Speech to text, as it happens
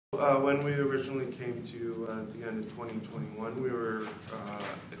When we originally came to the end of 2021, we were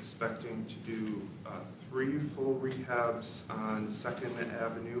expecting to do 3 full rehabs on 2nd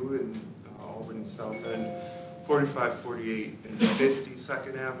Avenue in Albany South End, 45, 48, and 50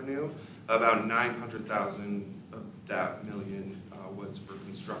 2nd Avenue. About 900,000 of that million was for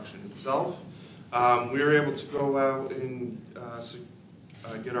construction itself. We were able to go out and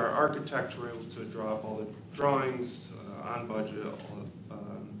get our architect. We were able to draw up all the drawings on budget,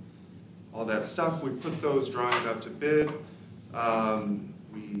 all that stuff. We put those drawings out to bid.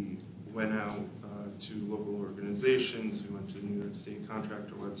 We went out to local organizations. We went to the New York State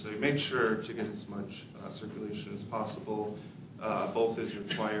contractor website, made sure to get as much circulation as possible. Both is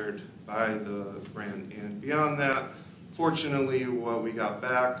required by the grant and beyond that. Fortunately, what we got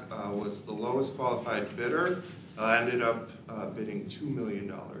back was the lowest qualified bidder ended up bidding $2 million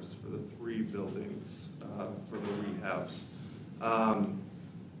for the 3 buildings for the rehabs.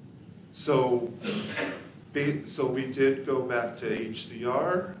 So we did go back to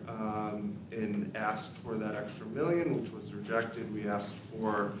HCR and asked for that extra $1 million, which was rejected. We asked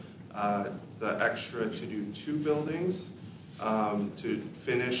for the extra to do 2 buildings to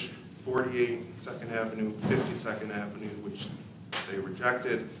finish 48 2nd Avenue, 50 2nd Avenue, which they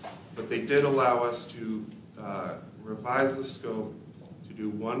rejected. But they did allow us to revise the scope to do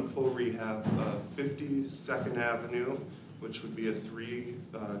 1 full rehab of 50 2nd Avenue, which would be a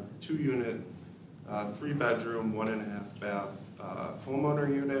 2-unit, 3-bedroom, 1.5 bath homeowner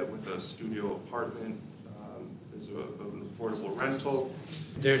unit with a studio apartment as an affordable rental.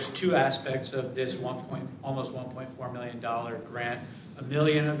 There's 2 aspects of this almost $1.4 million grant. $1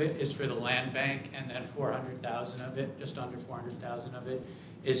 million of it is for the land bank, and then $400,000 of it, just under $400,000 of it,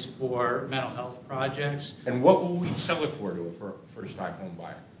 is for mental health projects. And what will we sell it for to a first-time home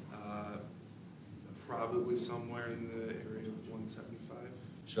buyer? Probably somewhere in the area of 175.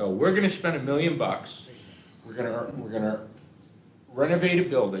 So we're going to spend $1 million. We're going to renovate a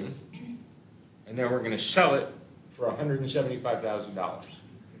building, and then we're going to sell it for $175,000.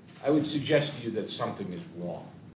 I would suggest to you that something is wrong.